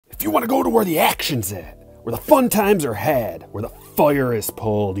If you want to go to where the action's at, where the fun times are had, where the fire is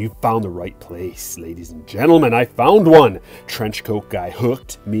pulled, you found the right place, ladies and gentlemen. I found one. Trenchcoat guy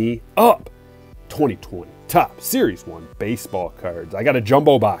hooked me up. 2020 Top Series 1 baseball cards. I got a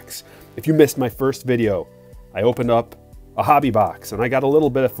jumbo box. If you missed my first video, I opened up a hobby box and I got a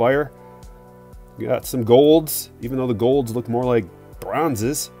little bit of fire. Got some golds, even though the golds look more like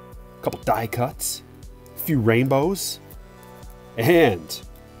bronzes. A couple die cuts, a few rainbows, and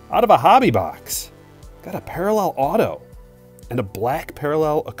out of a hobby box, got a parallel auto and a black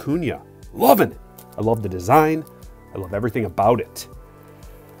parallel Acuna. Loving it. I love the design. I love everything about it.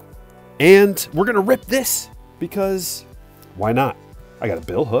 And we're going to rip this because why not? I got a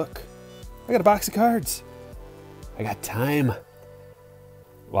bill hook. I got a box of cards. I got time.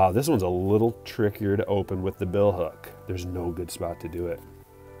 Wow, this one's a little trickier to open with the bill hook. There's no good spot to do it.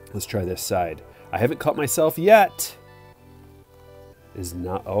 Let's try this side. I haven't cut myself yet.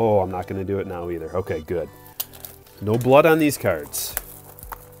 Oh, I'm not going to do it now either. Okay, good. No blood on these cards.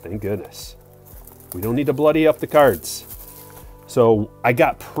 Thank goodness. We don't need to bloody up the cards. So I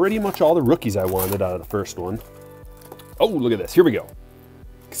got pretty much all the rookies I wanted out of the first one. Oh, look at this. Here we go.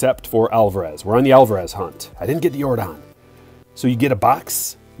 Except for Alvarez. We're on the Alvarez hunt. I didn't get the Yordan. So you get a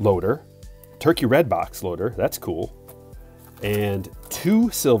box loader, turkey red box loader. That's cool. And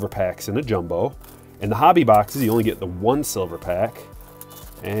 2 silver packs in a jumbo. In the hobby boxes, you only get the 1 silver pack.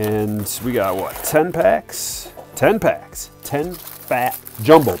 And we got, what, 10 packs? 10 packs. 10 fat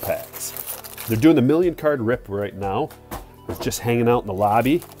jumbo packs. They're doing the million card rip right now. I was just hanging out in the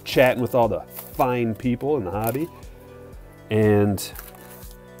lobby, chatting with all the fine people in the hobby. And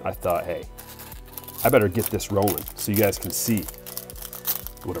I thought, hey, I better get this rolling so you guys can see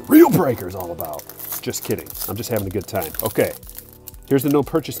what a real breaker is all about. Just kidding. I'm just having a good time. Okay, here's the no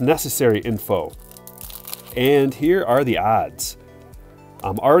purchase necessary info. And here are the odds.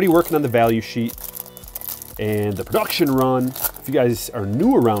 I'm already working on the value sheet and the production run. If you guys are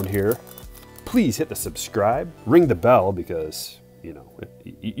new around here, please hit the subscribe, ring the bell because, you know,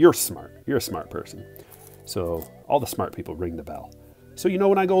 you're smart. You're a smart person. So all the smart people ring the bell. So you know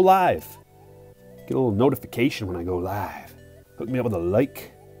when I go live. Get a little notification when I go live. Hook me up with a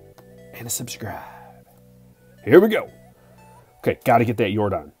like and a subscribe. Here we go. Okay, got to get that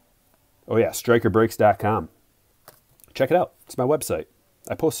Yordan. Oh yeah, StrykerBreaks.com. Check it out. It's my website.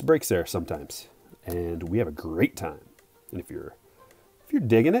 I post the breaks there sometimes, and we have a great time. And if you're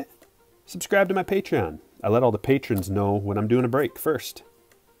digging it, subscribe to my Patreon. I let all the patrons know when I'm doing a break first.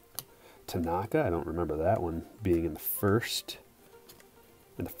 Tanaka, I don't remember that one being in the first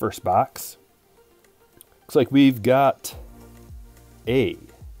box. Looks like we've got a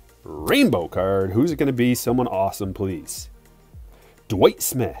rainbow card. Who's it going to be? Someone awesome, please. Dwight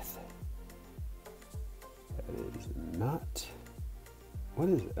Smith. That is not... What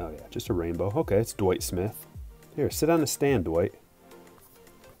is it? Oh, yeah, just a rainbow. Okay, it's Dwight Smith. Here, sit on the stand, Dwight.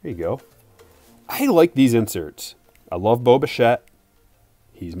 There you go. I like these inserts. I love Bo Bichette.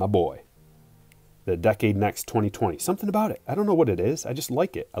 He's my boy. The Decade Next 2020. Something about it. I don't know what it is. I just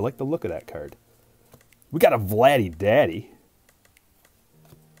like it. I like the look of that card. We got a Vladdy Daddy.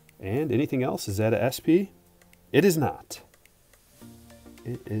 And anything else? Is that a SP? It is not.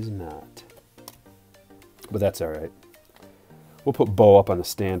 It is not. But that's all right. We'll put Bo up on the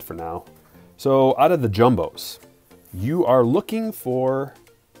stand for now. So out of the jumbos, you are looking for...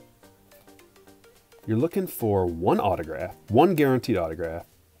 You're looking for 1 autograph, 1 guaranteed autograph,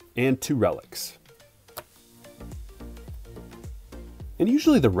 and 2 relics. And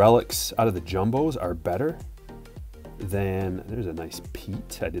usually the relics out of the jumbos are better than... There's a nice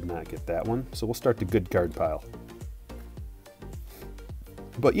Pete. I did not get that one. So we'll start the good card pile.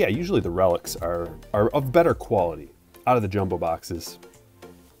 But yeah, usually the relics are of better quality out of the jumbo boxes.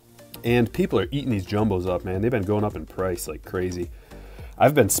 And people are eating these jumbos up, man. They've been going up in price like crazy.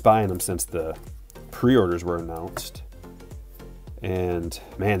 I've been spying them since the pre-orders were announced. And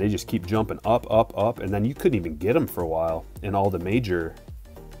man, they just keep jumping up, up, up. And then you couldn't even get them for a while in all the major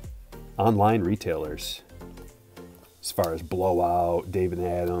online retailers. As far as Blowout, David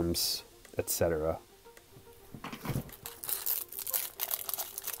Adams, etc.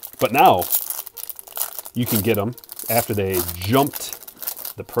 But now you can get them after they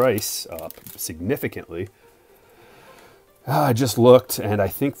jumped the price up significantly. I just looked and I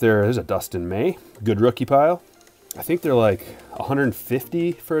think there's a Dustin May, good rookie pile. I think they're like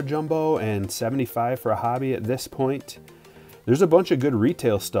 150 for a jumbo and 75 for a hobby at this point. There's a bunch of good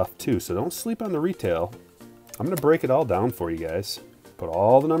retail stuff too, so don't sleep on the retail. I'm gonna break it all down for you guys. Put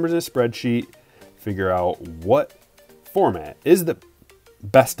all the numbers in a spreadsheet, figure out what format is the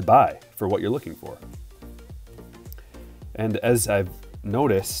best buy for what you're looking for. And as I've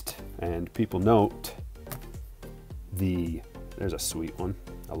noticed, and people note, there's a sweet one.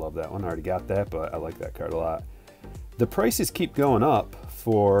 I love that one. I already got that, but I like that card a lot. The prices keep going up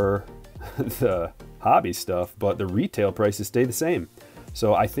for the hobby stuff, but the retail prices stay the same.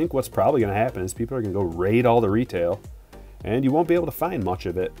 So I think what's probably going to happen is people are going to go raid all the retail, and you won't be able to find much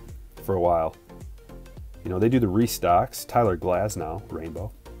of it for a while. You know, they do the restocks. Tyler Glasnow,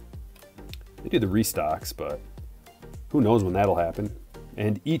 Rainbow. They do the restocks, but who knows when that'll happen.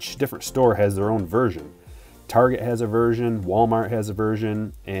 And each different store has their own version. Target has a version, Walmart has a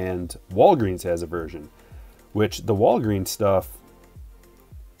version, and Walgreens has a version. Which the Walgreens stuff,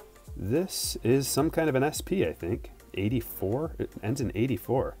 this is some kind of an SP, I think. 84? It ends in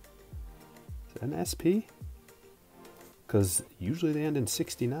 84. Is that an SP? Because usually they end in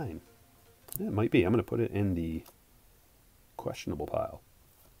 69. Yeah, it might be. I'm going to put it in the questionable pile.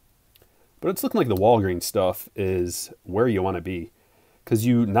 But it's looking like the Walgreens stuff is where you want to be. Because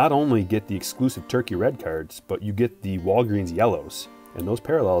you not only get the exclusive Turkey Red cards, but you get the Walgreens Yellows. And those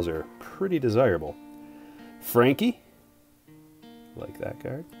parallels are pretty desirable. Frankie. Like that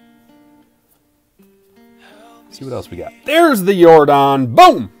card. See what else we got. There's the Jordan.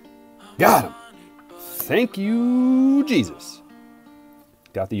 Boom! Got him. Thank you, Jesus.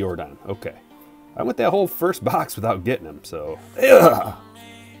 Got the Jordan. Okay. I went that whole first box without getting him, so... Ugh.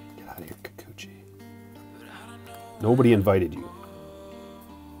 Get out of here, Kikuchi. Nobody invited you.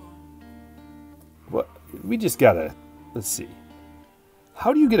 What? We just gotta... Let's see.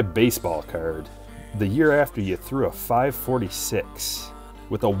 How do you get a baseball card the year after you threw a 546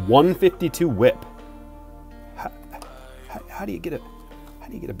 with a 152 whip? How do you get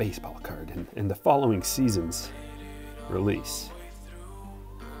a baseball card in the following season's release?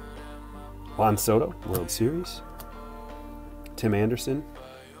 Juan Soto, World Series. Tim Anderson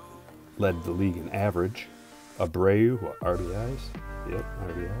led the league in average. Abreu, what, RBIs? Yep,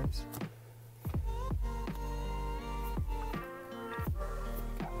 RBIs.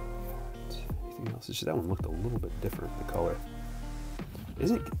 Anything else? It's just that one looked a little bit different, the color.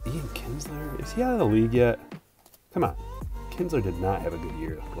 Isn't Ian Kinsler? Is he out of the league yet? Come on. Kinsler did not have a good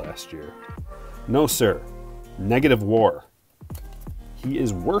year last year. No, sir. Negative WAR. He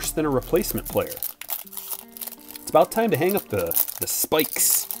is worse than a replacement player. It's about time to hang up the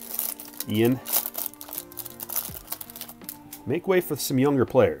spikes, Ian. Make way for some younger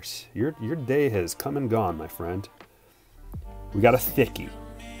players. Your day has come and gone, my friend. We got a thickie.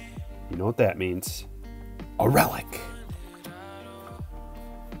 You know what that means. A relic.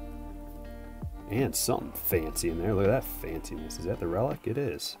 And something fancy in there. Look at that fanciness. Is that the relic? It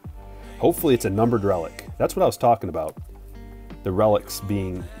is. Hopefully it's a numbered relic. That's what I was talking about. The relics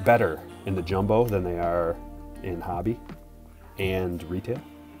being better in the jumbo than they are in hobby and retail.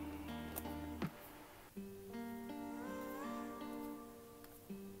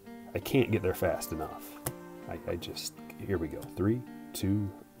 I can't get there fast enough. I just, here we go. 3,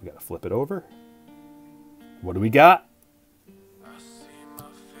 2, we gotta flip it over. What do we got?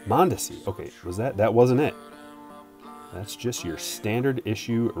 Mondesi. Okay, was that wasn't it. That's just your standard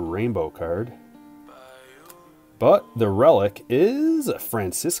issue rainbow card. But the relic is a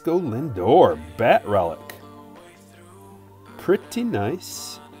Francisco Lindor bat relic. Pretty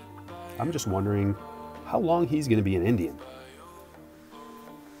nice. I'm just wondering how long he's going to be an Indian.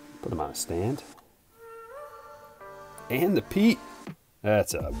 Put him on a stand. And the Pete.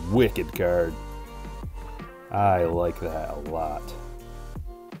 That's a wicked card. I like that a lot.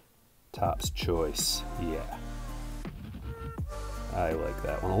 Top's choice. Yeah. I like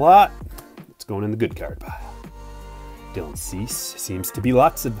that one a lot. It's going in the good card pile. Dylan Cease. Seems to be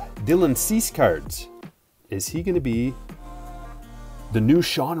lots of Dylan Cease cards. Is he going to be the new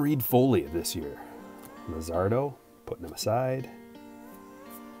Sean Reed Foley of this year? Luzardo, putting him aside.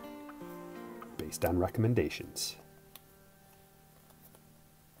 Based on recommendations.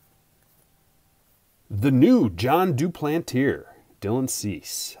 The new John Duplantier. Dylan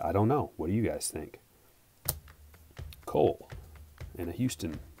Cease. I don't know. What do you guys think? Cole in a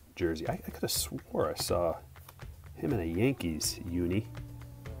Houston jersey. I could have swore I saw him in a Yankees uni.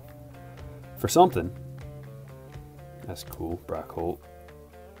 For something. That's cool. Brock Holt.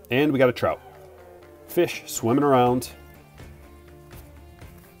 And we got a trout. Fish swimming around.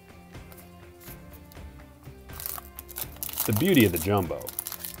 The beauty of the jumbo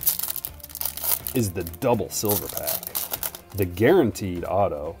is the double silver pack. The guaranteed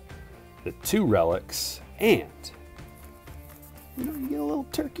auto, the 2 relics, and you know, you get a little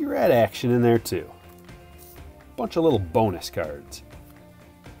Turkey Red action in there too. Bunch of little bonus cards.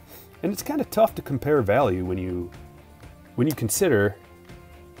 And it's kind of tough to compare value when you consider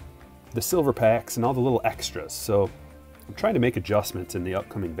the silver packs and all the little extras. So I'm trying to make adjustments in the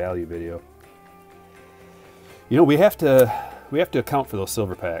upcoming value video. You know, we have to account for those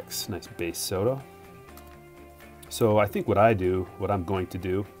silver packs. Nice base soda. So I think what I'm going to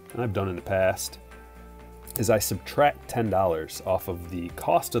do, and I've done in the past, is I subtract $10 off of the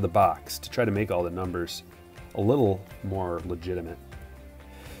cost of the box to try to make all the numbers a little more legitimate.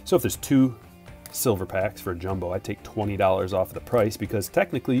 So if there's 2 silver packs for a jumbo, I take $20 off of the price, because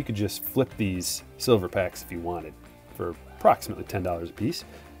technically you could just flip these silver packs if you wanted for approximately $10 a piece.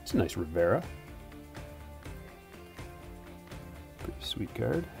 It's a nice Rivera. Pretty sweet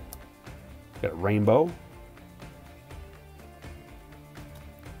card. Got a rainbow.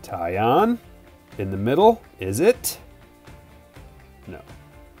 Tyon in the middle. Is it? No.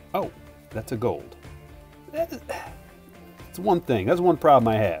 Oh, that's a gold. That's one thing. That's one problem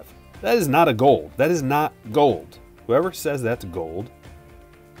I have. That is not a gold. That is not gold. Whoever says that's gold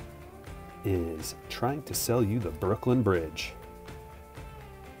is trying to sell you the Brooklyn Bridge.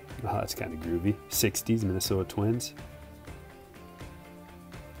 Oh, that's kind of groovy. 60s Minnesota Twins.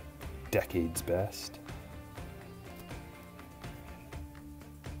 Decade's best.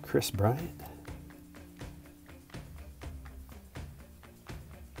 Chris Bryant.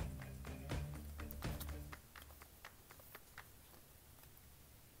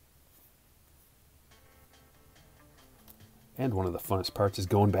 And one of the funnest parts is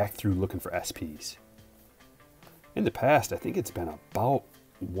going back through looking for SPs. In the past, I think it's been about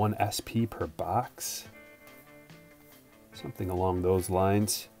 1 SP per box. Something along those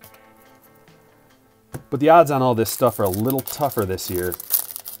lines. But the odds on all this stuff are a little tougher this year.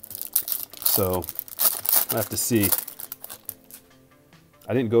 So I'll have to see.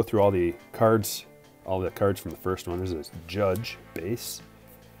 I didn't go through all the cards from the first one. There's a Judge base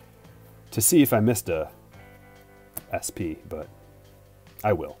to see if I missed a SP, but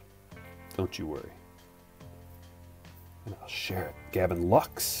I will. Don't you worry. And I'll share it. Gavin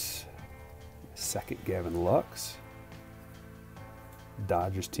Lux. Second Gavin Lux.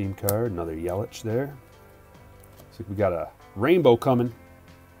 Dodgers team card. Another Yelich there. Looks like we got a rainbow coming.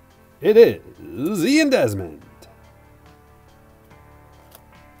 It is Ian Desmond.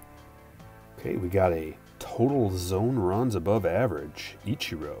 Okay, we got a total zone runs above average.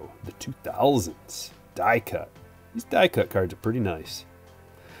 Ichiro, the 2000s. Die cut. These die cut cards are pretty nice.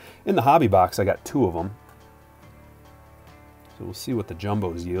 In the hobby box, I got 2 of them. So we'll see what the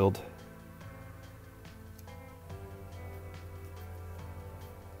jumbos yield.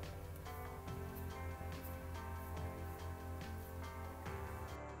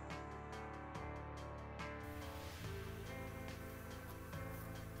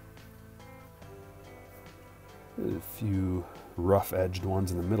 There's a few rough-edged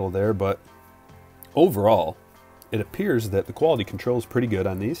ones in the middle there, but overall, it appears that the quality control is pretty good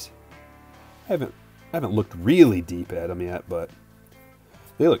on these. I haven't looked really deep at them yet, but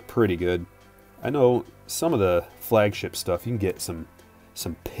they look pretty good. I know some of the flagship stuff, you can get some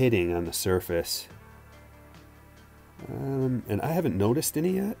pitting on the surface. And I haven't noticed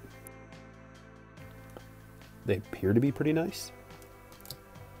any yet. They appear to be pretty nice.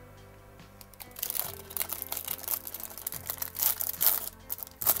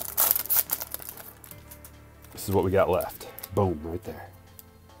 This is what we got left. Boom, right there.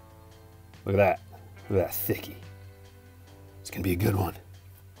 Look at that. Look at that thickie. It's going to be a good one.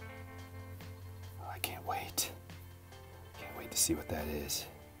 Oh, I can't wait. Can't wait to see what that is.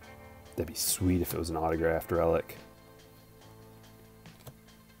 That'd be sweet if it was an autographed relic.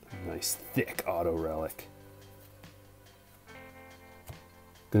 A nice thick auto relic.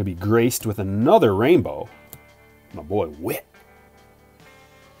 Going to be graced with another rainbow. My boy Witt.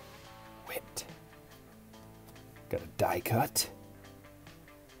 Witt. Got a die cut.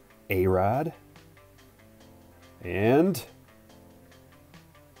 A-Rod. And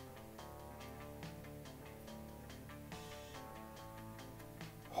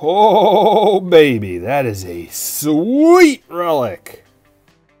oh, baby, that is a sweet relic.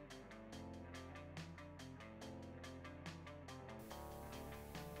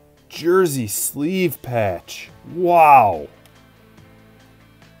 Jersey sleeve patch. Wow.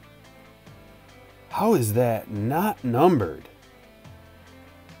 How is that not numbered?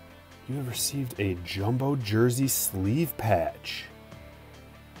 You have received a jumbo jersey sleeve patch.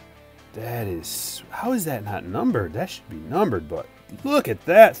 That is, how is that not numbered? That should be numbered, but look at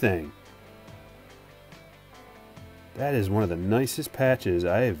that thing. That is one of the nicest patches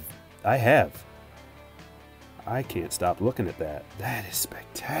I have. I can't stop looking at that. That is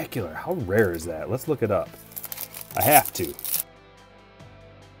spectacular. How rare is that? Let's look it up. I have to.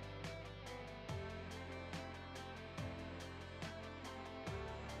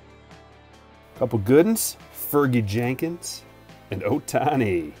 Couple good ones. Fergie Jenkins, and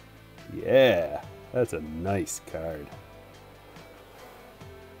Ohtani. Yeah, that's a nice card.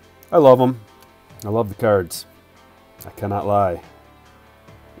 I love them. I love the cards. I cannot lie.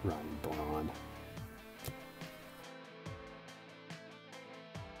 Ryan Braun.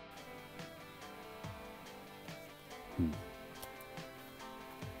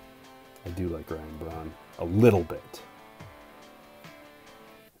 I do like Ryan Braun a little bit.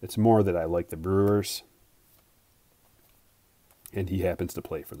 It's more that I like the Brewers, and he happens to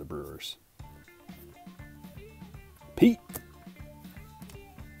play for the Brewers. Pete.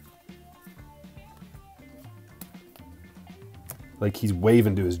 Like he's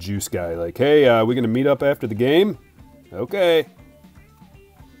waving to his juice guy like, hey, we going to meet up after the game? Okay.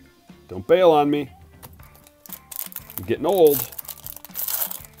 Don't bail on me. I'm getting old.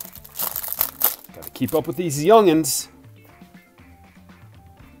 Got to keep up with these youngins.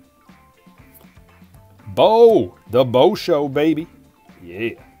 Bo, the Bo Show, baby.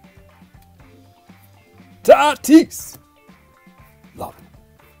 Yeah. Tatis. Love it.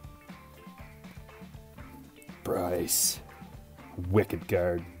 Bryce. Wicked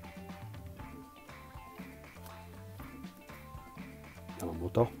card.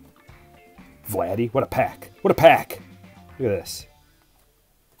 Yamamoto. Vladdy. What a pack. What a pack. Look at this.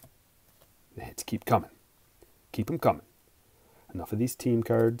 The hits keep coming. Keep them coming. Enough of these team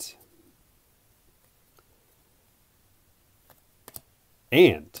cards.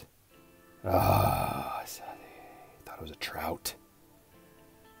 And, I thought it was a Trout.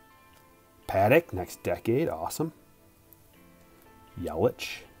 Paddock, next decade, awesome.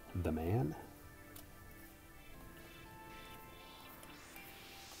 Yelich, the man.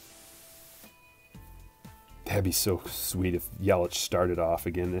 That'd be so sweet if Yelich started off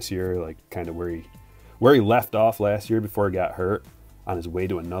again this year, like kind of where he left off last year before he got hurt, on his way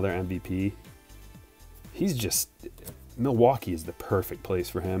to another MVP. He's just... Milwaukee is the perfect place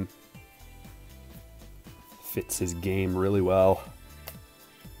for him. Fits his game really well.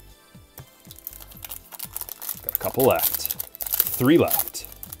 Got a couple left. 3 left.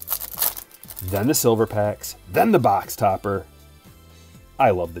 Then the silver packs. Then the box topper.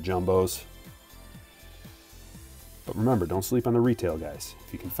 I love the jumbos. But remember, don't sleep on the retail, guys.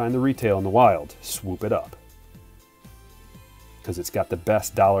 If you can find the retail in the wild, swoop it up. Because it's got the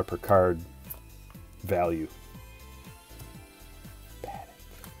best dollar per card value.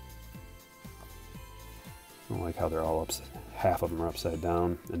 I don't like how they're all upside, half of them are upside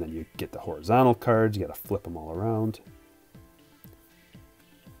down, and then you get the horizontal cards, you got to flip them all around.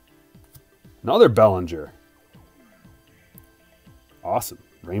 Another Bellinger. Awesome.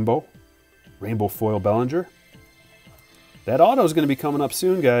 Rainbow foil Bellinger. That auto is going to be coming up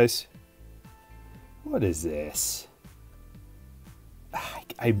soon, guys. What is this?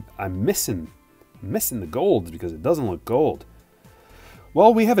 I'm missing the golds because it doesn't look gold.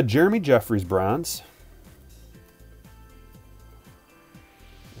 Well, we have a Jeremy Jeffries bronze.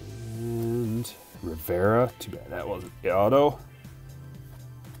 Rivera, too bad that wasn't the auto.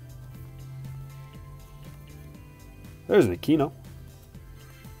 There's an Aquino.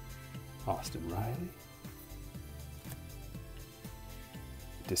 Austin Riley.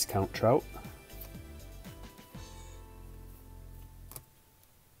 Discount Trout.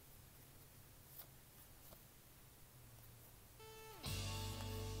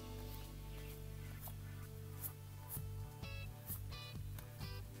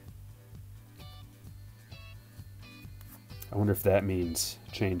 I wonder if that means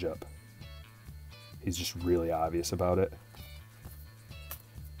change up. He's just really obvious about it.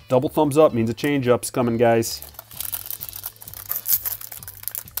 Double thumbs up means a change up's coming, guys.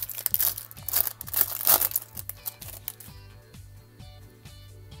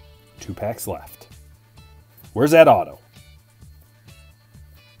 Two packs left. Where's that auto?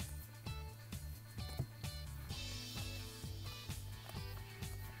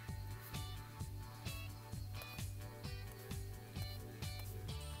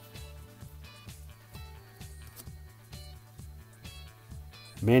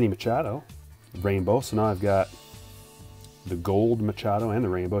 Manny Machado, rainbow. So now I've got the gold Machado and the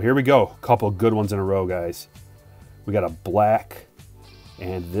rainbow. Here we go. A couple good ones in a row, guys. We got a black,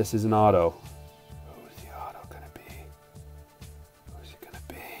 and this is an auto. Who's the auto going to be? Who's it going to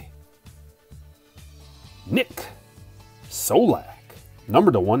be? Nick Solak,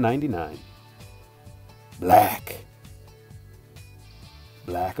 numbered to 199. Black.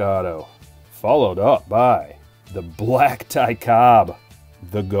 Black auto. Followed up by the Black Ty Cobb.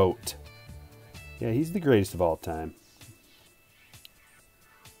 The GOAT. Yeah, he's the greatest of all time.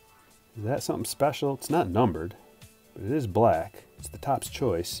 Is that something special? It's not numbered, but it is black. It's the Topps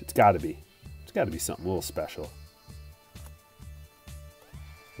choice. It's got to be. It's It's got to be something a little special.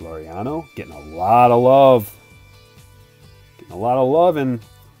 Laureano getting a lot of love. Getting a lot of love in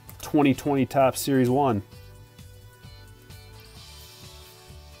 2020 Topps Series 1.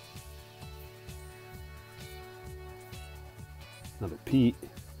 Another Pete.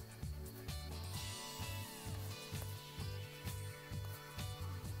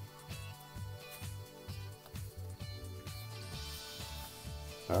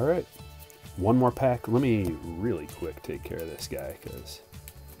 All right, one more pack. Let me really quick take care of this guy, because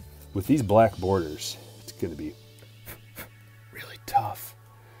with these black borders, it's going to be really tough.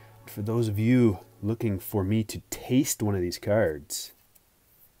 For those of you looking for me to taste one of these cards,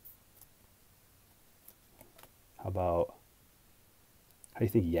 how do you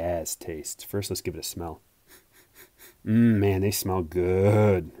think Yaz tastes? First, let's give it a smell. Man, they smell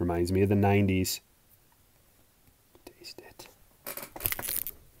good. Reminds me of the 90s. Taste it.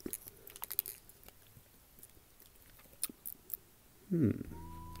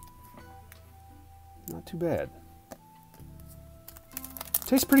 Not too bad.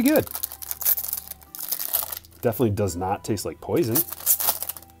 Tastes pretty good. Definitely does not taste like poison.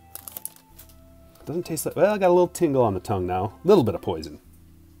 Doesn't taste like, well, I got a little tingle on the tongue now. A little bit of poison.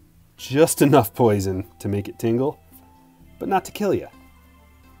 Just enough poison to make it tingle, but not to kill you.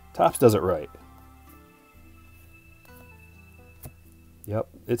 Topps does it right. Yep,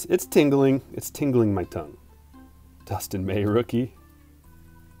 it's tingling. It's tingling my tongue. Dustin May rookie.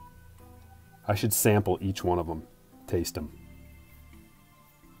 I should sample each one of them. Taste them.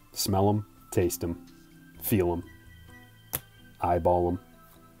 Smell them. Taste them. Feel them. Eyeball them.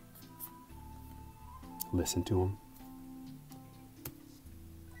 Listen to them.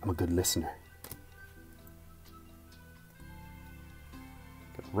 I'm a good listener.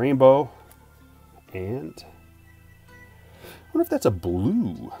 Got a rainbow. And I wonder if that's a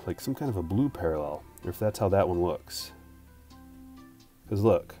blue, like some kind of a blue parallel, or if that's how that one looks. Because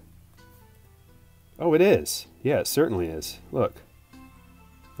look. Oh, it is. Yeah, it certainly is. Look.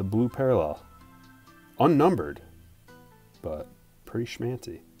 The blue parallel. Unnumbered, but pretty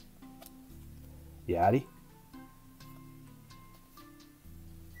schmancy. Yachty.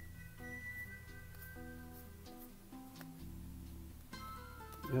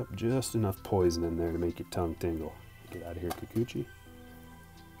 Yep, just enough poison in there to make your tongue tingle. Get out of here, Kikuchi.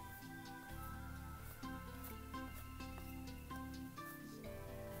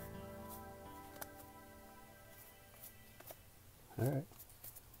 All right.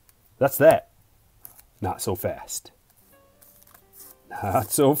 That's that. Not so fast.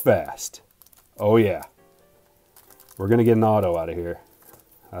 Not so fast. Oh, yeah. We're going to get an auto out of here.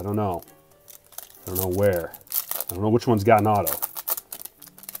 I don't know. I don't know where. I don't know which one's got an auto.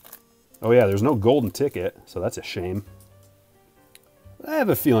 Oh, yeah, there's no golden ticket, so that's a shame. I have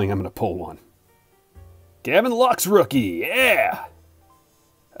a feeling I'm going to pull one. Gavin Lux rookie. Yeah.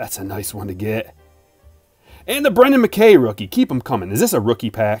 That's a nice one to get. And the Brendan McKay rookie. Keep them coming. Is this a rookie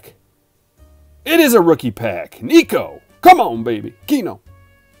pack? It is a rookie pack. Nico. Come on, baby. Kino.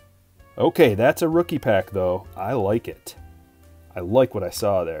 Okay, that's a rookie pack, though. I like it. I like what I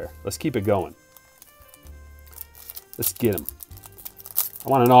saw there. Let's keep it going. Let's get him. I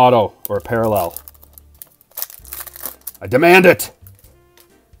want an auto or a parallel. I demand it.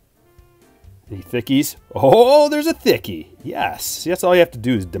 Any thickies? Oh, there's a thickie. Yes. See, that's all you have to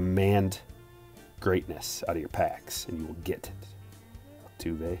do is demand greatness out of your packs, and you will get it.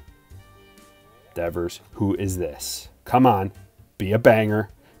 Altuve. Devers. Who is this? Come on. Be a banger.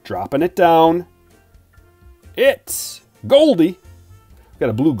 Dropping it down. It's Goldie. Got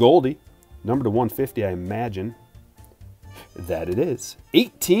a blue Goldie. Number to 150, I imagine. That it is.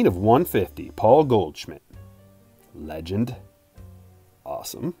 18 of 150. Paul Goldschmidt. Legend.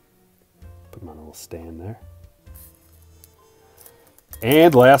 Awesome. Put him on a little stand there.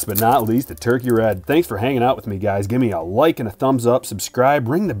 And last but not least, the Turkey Red. Thanks for hanging out with me, guys. Give me a like and a thumbs up. Subscribe.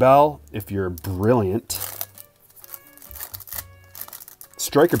 Ring the bell if you're brilliant.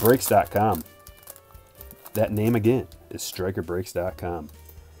 StrykerBreaks.com. That name again is StrykerBreaks.com.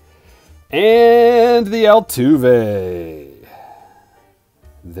 And the Altuve.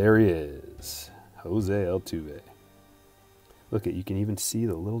 There he is. Jose Altuve. Look at, you can even see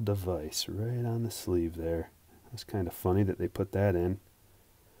the little device right on the sleeve there. It's kind of funny that they put that in.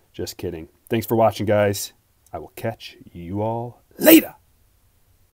 Just kidding. Thanks for watching, guys. I will catch you all later.